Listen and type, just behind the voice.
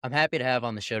I'm happy to have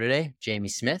on the show today Jamie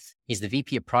Smith. He's the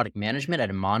VP of Product Management at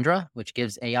Imandra, which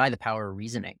gives AI the power of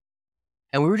reasoning.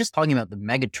 And we were just talking about the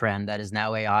mega trend that is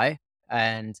now AI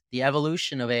and the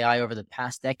evolution of AI over the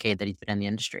past decade that he's been in the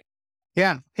industry.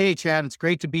 Yeah. Hey, Chad, it's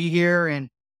great to be here. And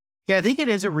yeah, I think it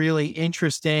is a really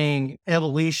interesting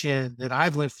evolution that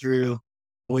I've lived through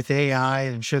with AI.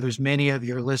 I'm sure there's many of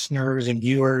your listeners and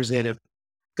viewers that have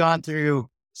gone through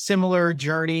similar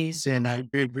journeys, and I'd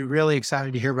be really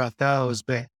excited to hear about those.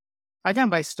 But I got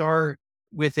my start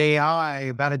with AI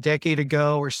about a decade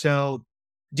ago or so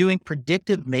doing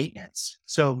predictive maintenance.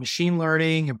 So machine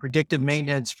learning and predictive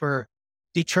maintenance for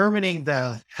determining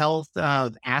the health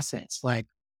of assets like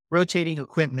rotating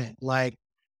equipment, like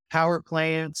power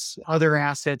plants, other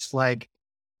assets like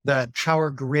the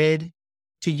power grid,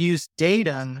 to use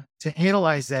data to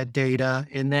analyze that data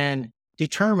and then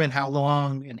determine how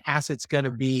long an asset's going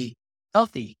to be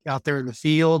healthy out there in the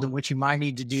field and what you might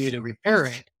need to do to repair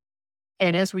it.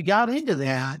 And as we got into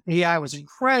that, AI was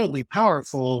incredibly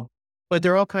powerful, but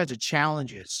there are all kinds of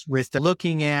challenges with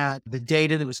looking at the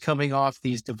data that was coming off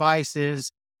these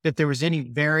devices, if there was any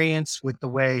variance with the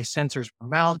way sensors were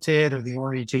mounted or the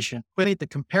orientation, but the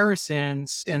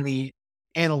comparisons and the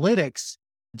analytics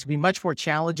to be much more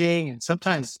challenging and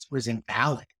sometimes was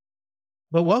invalid.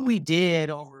 But what we did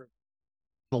over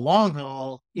the long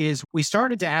haul is we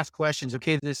started to ask questions.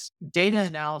 Okay, this data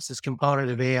analysis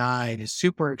component of AI is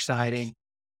super exciting.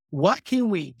 What can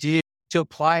we do to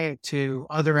apply it to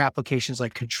other applications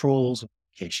like controls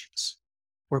applications,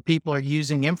 where people are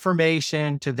using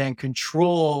information to then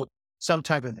control some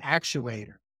type of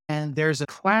actuator? And there's a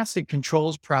classic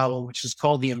controls problem, which is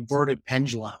called the inverted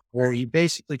pendulum, where you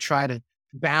basically try to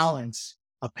balance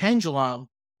a pendulum,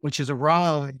 which is a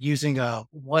rod using a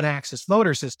one axis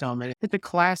motor system. And it's a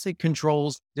classic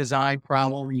controls design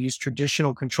problem. We use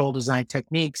traditional control design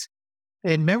techniques.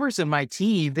 And members of my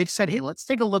team, they said, hey, let's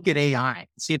take a look at AI and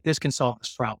see if this can solve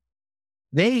this problem.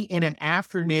 They, in an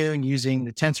afternoon using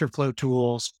the TensorFlow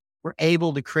tools, were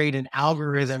able to create an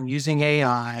algorithm using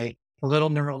AI, a little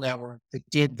neural network that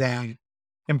did that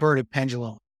inverted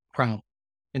pendulum problem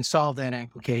and solved that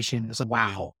application. It's like,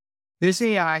 wow, this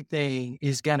AI thing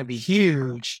is going to be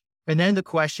huge. And then the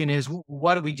question is,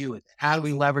 what do we do with it? How do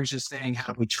we leverage this thing?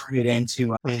 How do we turn it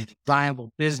into a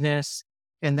viable business?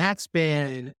 And that's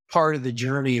been part of the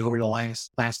journey over the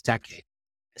last decade.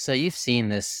 So you've seen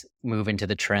this move into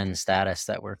the trend status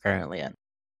that we're currently in.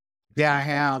 Yeah, I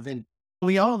have. And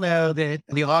we all know that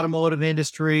in the automotive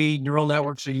industry, neural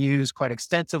networks are used quite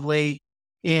extensively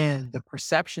in the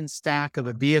perception stack of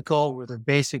a vehicle, where they're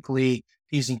basically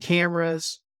using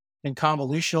cameras and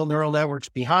convolutional neural networks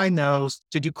behind those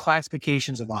to do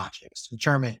classifications of objects, to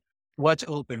determine what's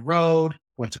open road,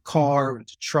 what's a car,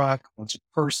 what's a truck, what's a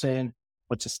person,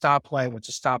 what's a stoplight, what's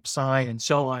a stop sign, and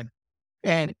so on.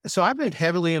 And so I've been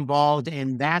heavily involved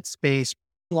in that space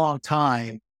for a long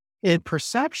time. And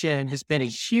perception has been a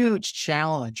huge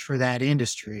challenge for that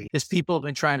industry as people have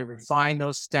been trying to refine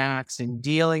those stacks and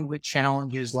dealing with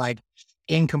challenges like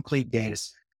incomplete data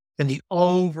set and the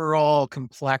overall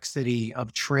complexity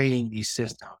of training these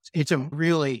systems. It's a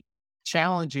really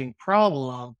challenging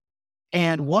problem.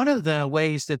 And one of the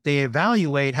ways that they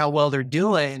evaluate how well they're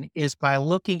doing is by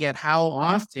looking at how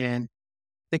often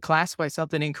they classify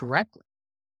something incorrectly.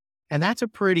 And that's a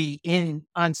pretty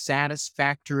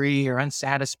unsatisfactory or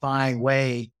unsatisfying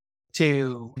way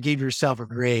to give yourself a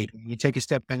grade. You take a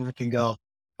step back and go,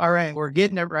 all right, we're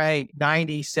getting it right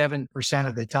 97%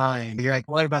 of the time. You're like,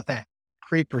 what about that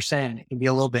 3%? It can be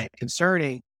a little bit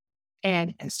concerning.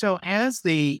 And so as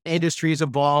the industries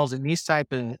evolves and these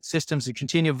type of systems that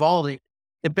continue evolving,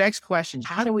 it begs questions.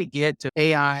 How do we get to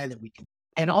AI that we can,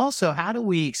 and also how do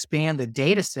we expand the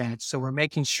data sets so we're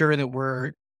making sure that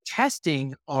we're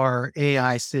testing our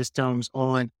AI systems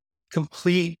on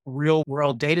complete real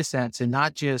world data sets and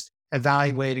not just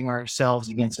evaluating ourselves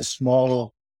against a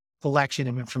small collection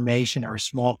of information or a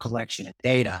small collection of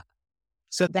data.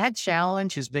 So that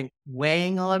challenge has been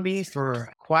weighing on me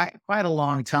for quite a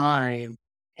long time.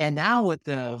 And now with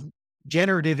the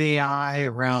generative AI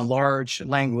around large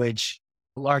language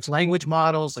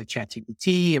models like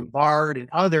ChatGPT and Bard and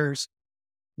others,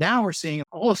 now we're seeing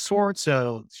all sorts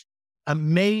of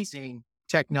amazing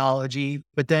technology,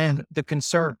 but then the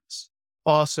concerns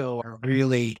also are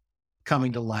really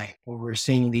coming to light, where we're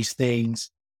seeing these things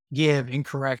give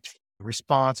incorrect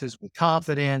responses with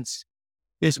confidence,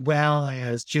 as well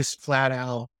as just flat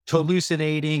out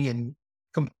hallucinating and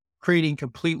creating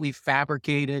completely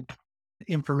fabricated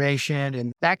information.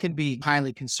 And that can be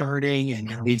highly concerning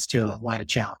and leads to a lot of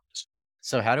challenges.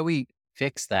 So how do we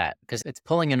fix that? Because it's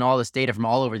pulling in all this data from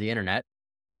all over the internet.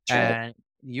 Sure. And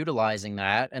utilizing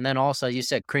that. And then also, you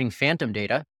said creating phantom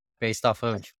data based off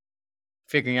of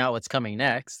figuring out what's coming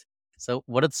next. So,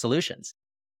 what are the solutions?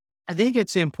 I think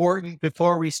it's important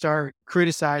before we start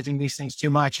criticizing these things too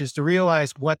much is to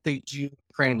realize what they do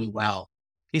incredibly well.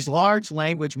 These large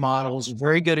language models are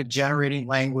very good at generating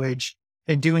language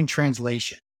and doing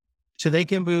translation. So they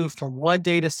can move from one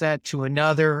data set to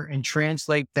another and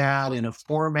translate that in a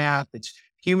format that's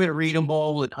human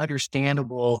readable and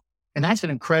understandable. And that's an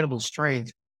incredible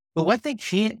strength. But what they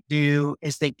can't do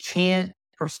is they can't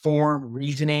perform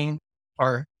reasoning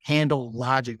or handle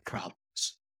logic problems.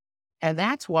 And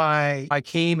that's why I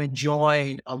came and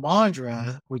joined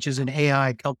Imandra, which is an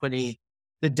AI company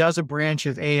that does a branch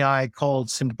of AI called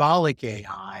symbolic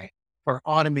AI or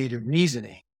automated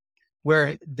reasoning,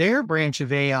 where their branch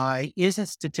of AI isn't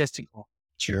statistical.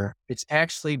 Sure. It's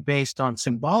actually based on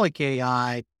symbolic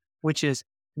AI, which is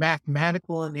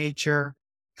mathematical in nature,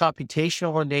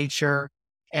 computational in nature.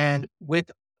 And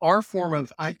with our form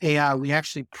of AI, we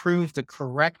actually prove the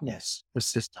correctness of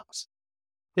systems.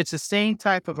 It's the same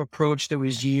type of approach that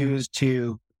was used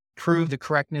to prove the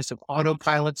correctness of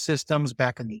autopilot systems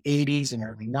back in the 80s and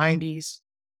early 90s.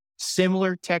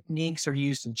 Similar techniques are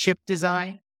used in chip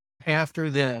design. After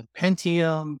the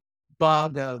Pentium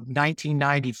bug of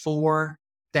 1994,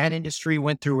 that industry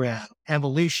went through an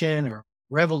evolution or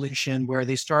revolution where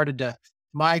they started to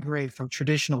migrate from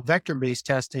traditional vector-based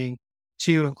testing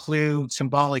to include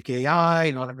symbolic AI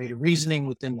and automated reasoning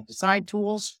within the design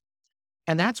tools.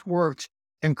 And that's worked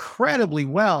incredibly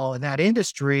well in that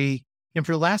industry. And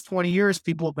for the last 20 years,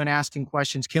 people have been asking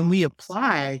questions, can we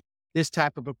apply this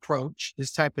type of approach,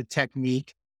 this type of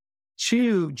technique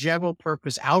to general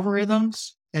purpose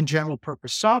algorithms and general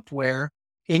purpose software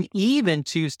and even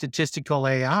to statistical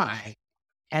AI?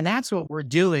 And that's what we're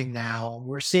doing now.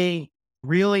 We're seeing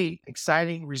really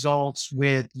exciting results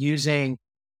with using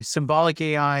symbolic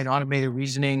AI and automated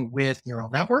reasoning with neural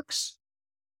networks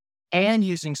and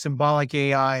using symbolic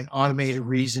AI and automated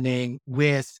reasoning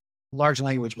with large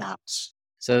language models.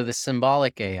 So, the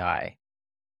symbolic AI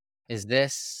is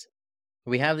this.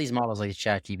 We have these models like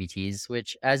ChatGPTs,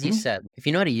 which, as you said, if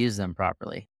you know how to use them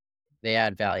properly, they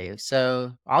add value.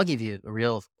 So I'll give you a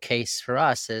real case for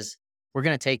us is we're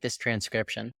going to take this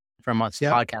transcription from what's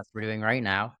Yep. podcast we're doing right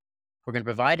now. We're going to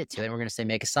provide it to it. And we're going to say,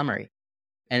 make a summary.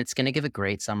 And it's going to give a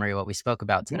great summary of what we spoke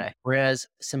about today. Whereas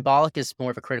symbolic is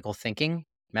more of a critical thinking,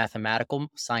 mathematical,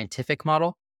 scientific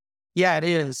model. Yeah, it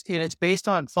is. And it's based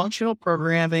on functional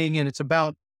programming and it's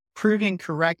about proving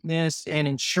correctness and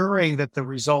ensuring that the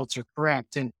results are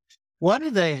correct. And one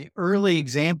of the early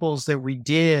examples that we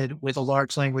did with a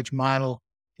large language model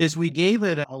is we gave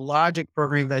it a logic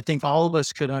program that I think all of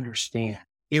us could understand.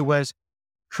 It was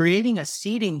creating a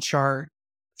seating chart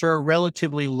for a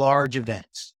relatively large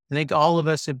event. I think all of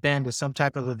us have been to some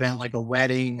type of event like a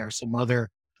wedding or some other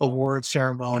award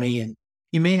ceremony, and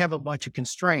you may have a bunch of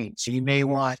constraints. You may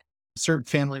want certain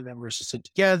family members to sit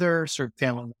together, certain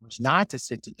family members not to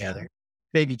sit together.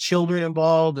 Maybe children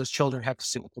involved, those children have to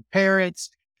sit with their parents.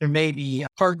 There may be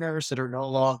partners that are no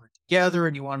longer together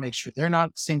and you want to make sure they're not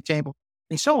at the same table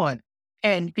and so on.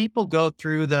 And people go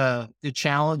through the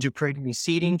challenge of creating these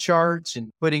seating charts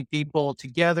and putting people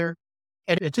together.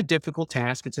 And it's a difficult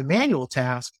task. It's a manual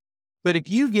task. But if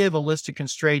you give a list of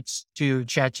constraints to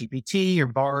ChatGPT or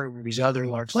Bard or these other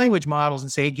large language models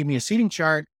and say, give me a seating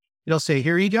chart, it'll say,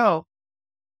 here you go.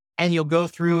 And you'll go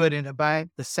through it. And about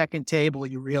the second table,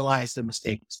 you realize the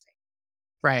mistake was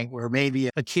made, right? Where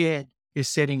maybe a kid is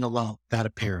sitting alone without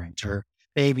a parent, or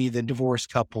maybe the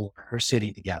divorced couple are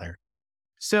sitting together.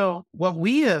 So what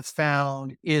we have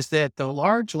found is that the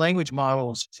large language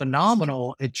model is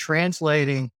phenomenal at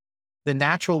translating the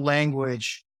natural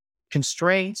language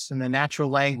constraints and the natural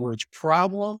language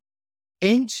problem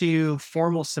into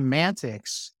formal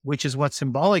semantics, which is what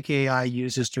symbolic AI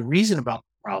uses to reason about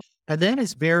the problem. And then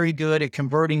it's very good at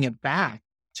converting it back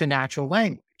to natural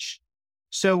language.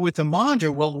 So with the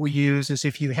Imandra, what we use is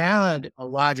if you had a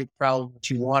logic problem that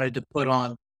you wanted to put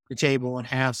on the table and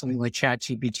have something like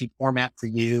ChatGPT format for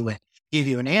you and give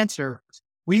you an answer,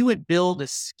 we would build a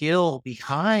skill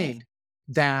behind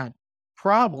that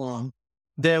problem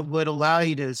that would allow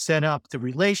you to set up the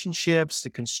relationships, the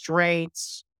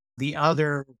constraints, the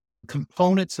other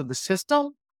components of the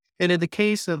system. And in the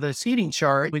case of the seating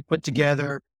chart, we put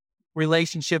together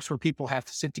relationships where people have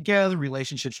to sit together,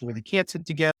 relationships where they can't sit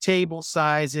together, table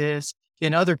sizes,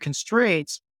 and other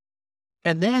constraints.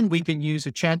 And then we can use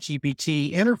a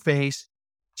ChatGPT interface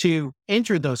to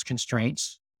enter those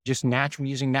constraints, just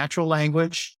using natural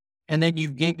language. And then you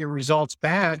get your results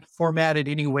back formatted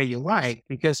any way you like,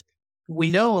 because we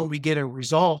know when we get a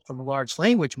result from a large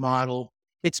language model,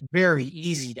 it's very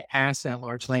easy to ask that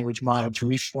large language model to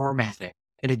reformat it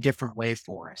in a different way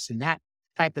for us. And that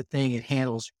type of thing it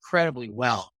handles incredibly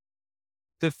well.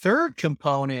 The third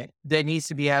component that needs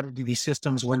to be added to these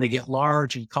systems when they get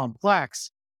large and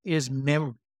complex is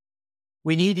memory.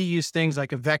 We need to use things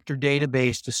like a vector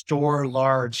database to store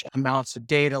large amounts of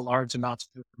data, large amounts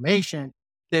of information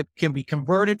that can be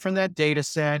converted from that data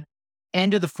set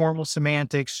into the formal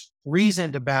semantics,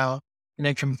 reasoned about, and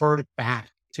then converted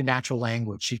back to natural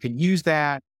language. You can use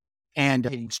that and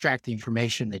extract the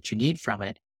information that you need from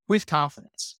it with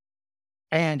confidence.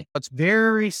 And it's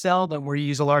very seldom where you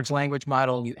use a large language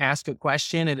model and you ask a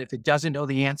question, and if it doesn't know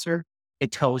the answer,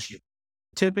 it tells you.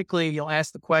 Typically, you'll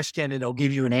ask the question and it'll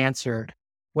give you an answer,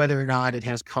 whether or not it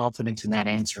has confidence in that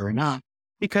answer or not,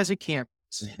 because it can't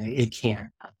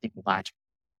think logically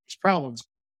these problems.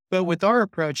 But with our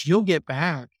approach, you'll get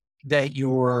back that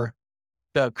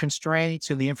the constraints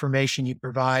and the information you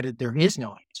provided, there is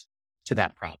no answer to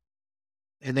that problem.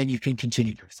 And then you can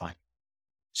continue to refine.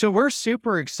 So we're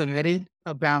super excited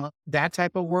about that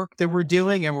type of work that we're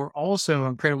doing. And we're also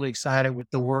incredibly excited with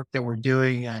the work that we're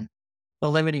doing on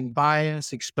eliminating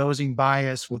bias, exposing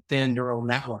bias within neural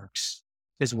networks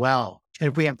as well. And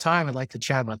if we have time, I'd like to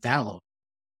chat about that a little.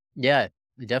 Yeah,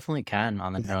 we definitely can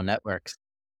on the neural networks.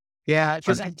 Yeah,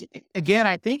 because again,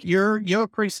 I think you're a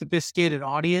pretty sophisticated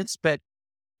audience, but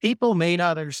people may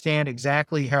not understand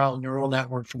exactly how neural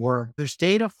networks work. There's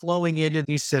data flowing into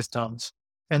these systems,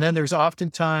 and then there's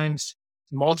oftentimes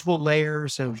multiple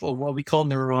layers of what we call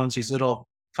neurons, these little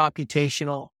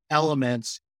computational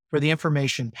elements where the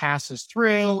information passes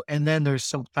through, and then there's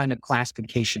some kind of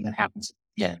classification that happens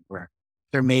where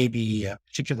there may be a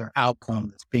particular outcome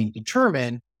that's being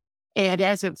determined. And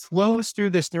as it flows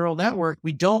through this neural network,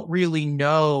 we don't really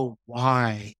know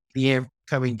why the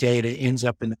incoming data ends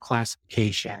up in the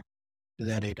classification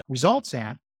that it results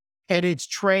in. And it's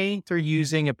trained through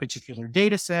using a particular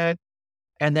data set,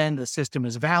 and then the system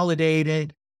is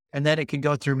validated, and then it can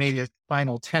go through maybe a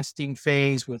final testing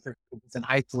phase with an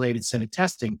isolated set of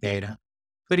testing data.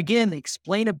 But again, the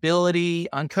explainability,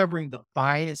 uncovering the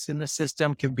bias in the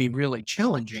system can be really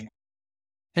challenging.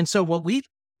 And so what we've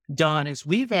done is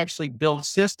we've actually built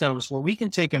systems where we can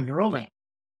take a neural network,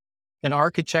 an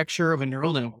architecture of a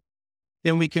neural network,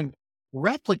 then we can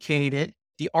replicate it,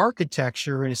 the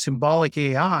architecture in a symbolic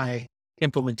AI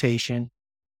implementation,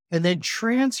 and then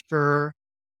transfer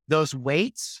those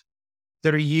weights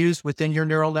that are used within your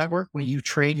neural network when you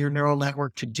train your neural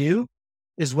network to do,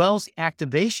 as well as the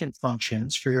activation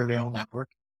functions for your neural network.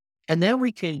 And then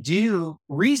we can do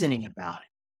reasoning about it.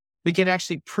 We can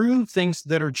actually prove things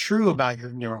that are true about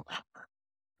your neural network,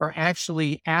 or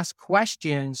actually ask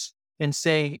questions and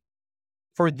say,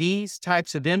 for these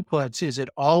types of inputs, is it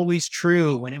always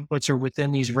true when inputs are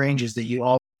within these ranges that you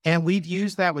all, and we've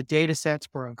used that with data sets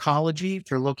for oncology,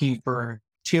 if you're looking for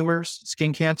tumors,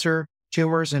 skin cancer,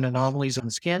 tumors and anomalies on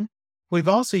the skin. We've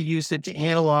also used it to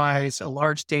analyze a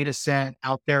large data set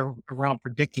out there around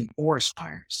predicting forest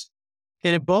fires.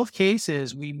 And in both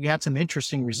cases, we had some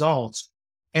interesting results.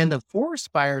 In the forest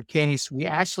fire case, we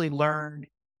actually learned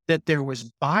that there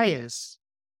was bias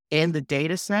in the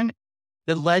data set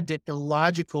that led to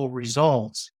illogical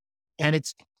results. And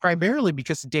it's primarily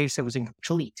because the data set was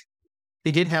incomplete.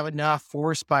 They didn't have enough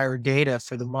forest fire data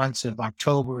for the months of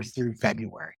October through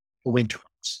February, the winter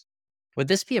months. Would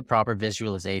this be a proper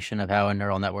visualization of how a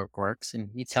neural network works? And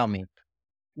you tell me,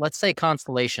 let's say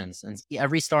constellations, and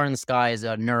every star in the sky is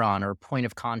a neuron or a point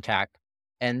of contact.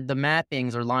 And the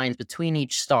mappings or lines between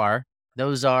each star,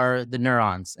 those are the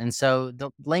neurons. And so the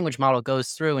language model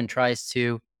goes through and tries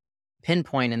to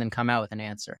pinpoint and then come out with an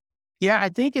answer. Yeah, I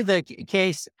think in the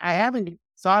case, I haven't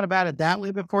thought about it that way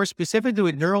before. Specifically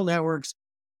with neural networks,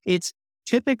 it's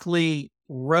typically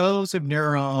rows of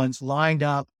neurons lined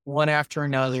up one after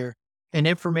another, and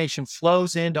information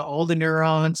flows into all the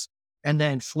neurons and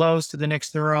then flows to the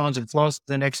next neurons and flows to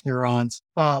the next neurons.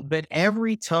 But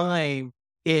every time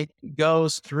it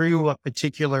goes through a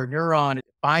particular neuron, a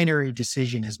binary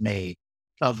decision is made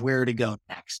of where to go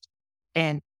next.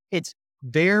 And it's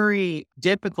very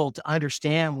difficult to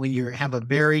understand when you have a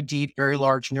very deep, very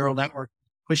large neural network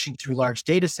pushing through large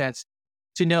data sets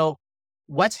to know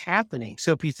what's happening.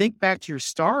 So if you think back to your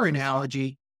star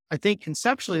analogy, I think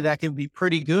conceptually that can be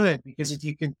pretty good, because if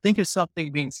you can think of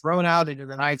something being thrown out into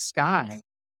the night sky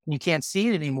and you can't see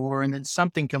it anymore, and then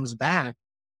something comes back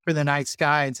for the night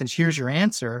sky and says, here's your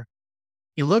answer,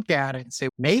 you look at it and say,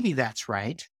 maybe that's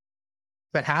right,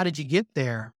 but how did you get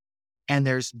there? And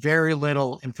there's very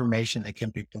little information that can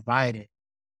be provided.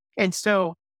 And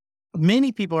so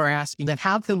many people are asking that,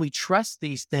 how can we trust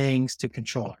these things to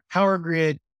control our power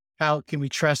grid? How can we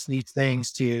trust these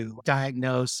things to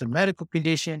diagnose a medical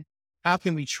condition? How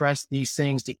can we trust these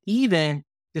things to even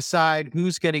decide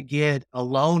who's going to get a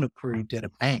loan approved at a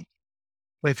bank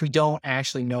if we don't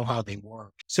actually know how they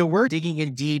work? So we're digging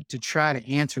in deep to try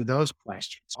to answer those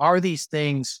questions. Are these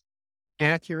things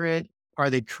accurate? Are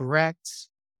they correct?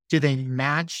 Do they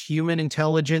match human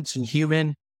intelligence and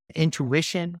human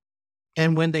intuition?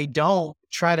 And when they don't,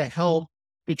 try to help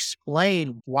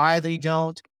explain why they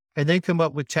don't, and then come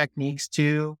up with techniques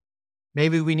to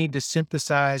maybe we need to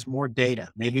synthesize more data.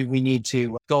 Maybe we need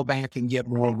to go back and get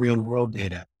more real world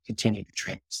data, continue to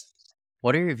train this.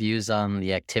 What are your views on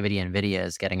the activity NVIDIA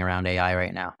is getting around AI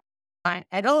right now? I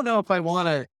don't know if I want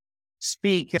to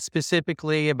speak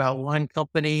specifically about one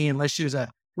company unless there's a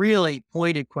really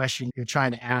pointed question you're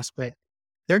trying to ask, but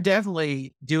they're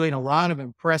definitely doing a lot of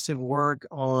impressive work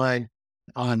on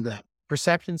the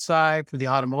perception side for the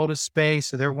automotive space.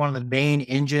 So they're one of the main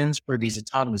engines for these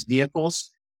autonomous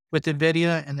vehicles with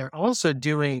NVIDIA. And they're also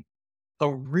doing a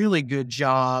really good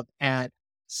job at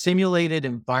simulated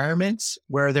environments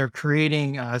where they're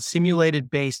creating simulated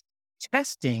based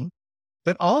testing,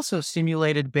 but also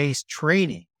simulated based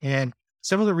training. And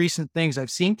some of the recent things I've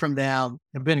seen from them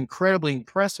have been incredibly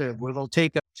impressive, where they'll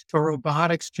take a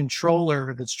robotics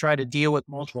controller that's trying to deal with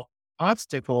multiple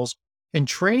obstacles and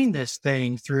train this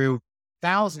thing through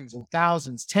thousands and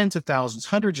thousands, tens of thousands,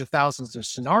 hundreds of thousands of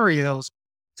scenarios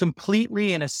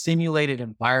completely in a simulated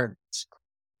environment.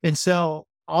 And so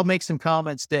I'll make some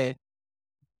comments that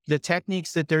the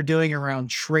techniques that they're doing around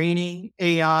training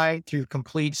AI through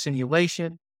complete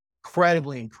simulation,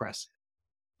 incredibly impressive.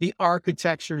 The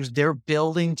architectures they're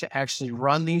building to actually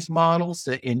run these models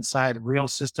inside real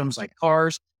systems like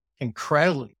cars,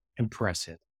 incredibly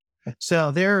impressive. So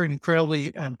they're an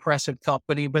incredibly impressive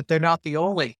company, but they're not the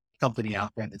only company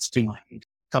out there that's doing it.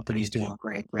 Companies doing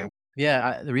great.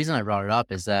 Yeah, the reason I brought it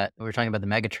up is that we're talking about the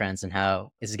mega trends and how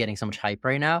this is getting so much hype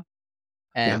right now.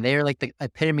 Yeah. And they're like the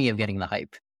epitome of getting the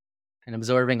hype and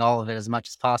absorbing all of it as much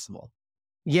as possible.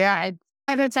 Yeah.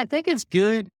 I think it's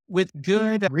good with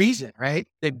good reason, right?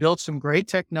 They built some great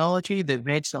technology. They've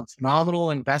made some phenomenal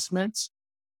investments.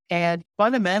 And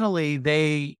fundamentally,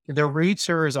 their roots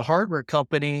are as a hardware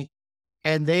company,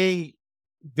 and they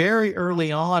very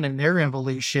early on in their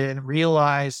evolution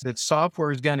realized that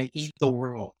software is going to eat the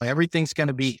world. Everything's going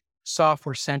to be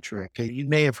software centric. You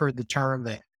may have heard the term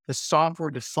that the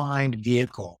software defined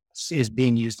vehicle is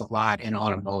being used a lot in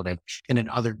automotive and in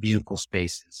other vehicle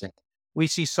spaces. And we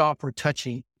see software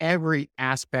touching every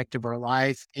aspect of our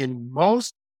life, and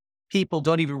most people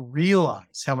don't even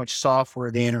realize how much software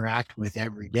they interact with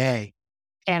every day.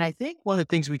 And I think one of the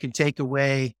things we can take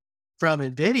away from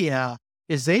NVIDIA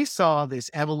is they saw this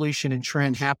evolution and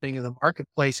trend happening in the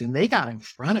marketplace and they got in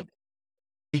front of it.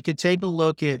 You could take a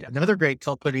look at another great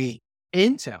company,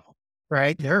 Intel,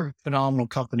 right? They're a phenomenal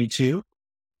company too,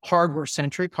 hardware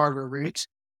centric, hardware roots,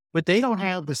 but they don't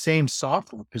have the same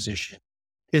software position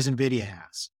as NVIDIA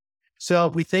has. So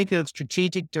if we think of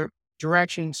strategic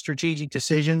direction, strategic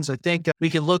decisions, I think we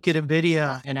can look at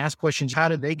NVIDIA and ask questions. How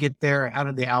did they get there? How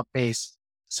did they outpace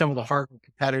some of the hardware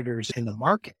competitors in the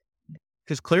market?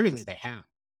 Because clearly they have.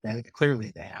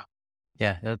 Clearly they have.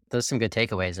 Yeah, those are some good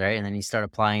takeaways, right? And then you start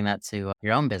applying that to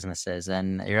your own businesses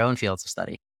and your own fields of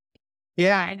study.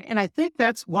 Yeah. And I think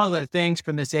that's one of the things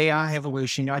from this AI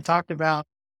evolution. I talked about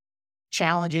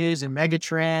challenges and mega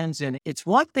trends, and it's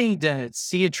one thing to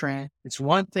see a trend. It's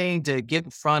one thing to get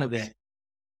in front of it.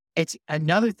 It's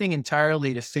another thing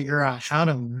entirely to figure out how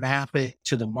to map it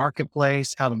to the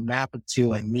marketplace, how to map it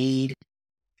to a need,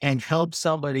 and help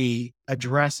somebody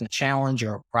address a challenge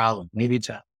or a problem. Maybe it's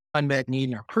an unmet need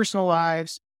in our personal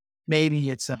lives.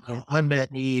 Maybe it's an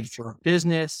unmet need for a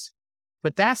business.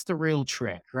 But that's the real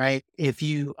trick, right? If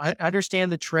you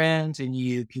understand the trends and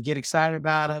you can get excited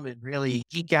about them and really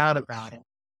geek out about it,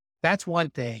 that's one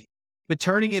thing. But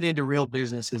turning it into real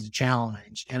business is a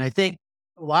challenge. And I think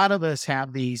a lot of us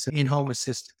have these in-home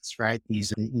assistants, right?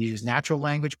 These use natural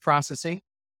language processing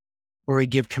where we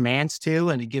give commands to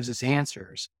and it gives us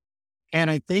answers. And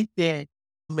I think that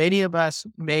many of us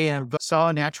may have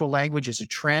saw natural language as a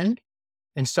trend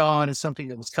and saw it as something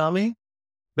that was coming,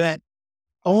 but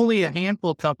only a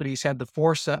handful of companies had the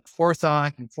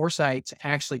forethought and foresight to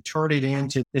actually turn it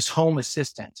into this home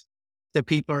assistant that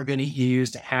people are going to use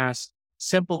to ask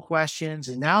simple questions.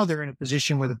 And now they're in a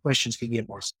position where the questions can get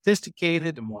more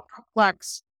sophisticated and more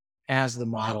complex as the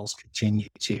models continue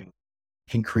to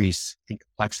increase in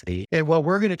complexity. And what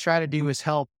we're going to try to do is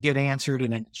help get answered.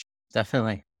 And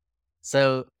Definitely.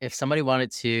 So if somebody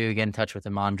wanted to get in touch with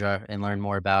Imandra and learn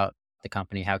more about the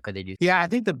company, how could they do? yeah, I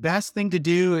think the best thing to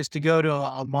do is to go to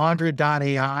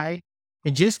Imandra.ai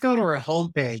and just go to our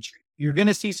homepage. You're going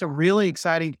to see some really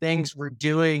exciting things we're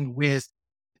doing with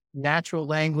natural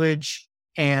language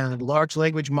and large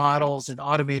language models and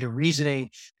automated reasoning.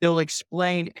 They'll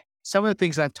explain some of the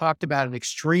things I've talked about in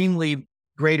extremely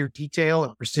greater detail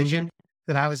and precision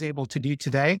than I was able to do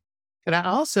today. And I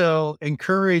also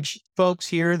encourage folks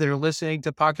here that are listening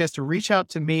to podcasts to reach out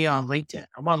to me on LinkedIn.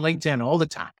 I'm on LinkedIn all the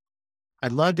time.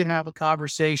 I'd love to have a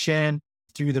conversation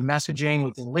through the messaging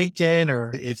within LinkedIn,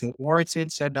 or if it warrants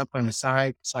it, set up on a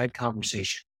side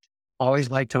conversation. Always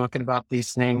like talking about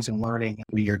these things and learning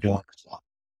what you're doing as well.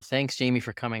 Thanks, Jamie,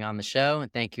 for coming on the show.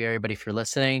 And thank you, everybody, for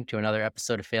listening to another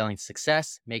episode of Failing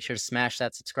Success. Make sure to smash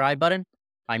that subscribe button.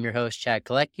 I'm your host, Chad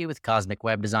Kalecki with Cosmic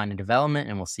Web Design and Development,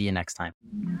 and we'll see you next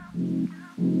time.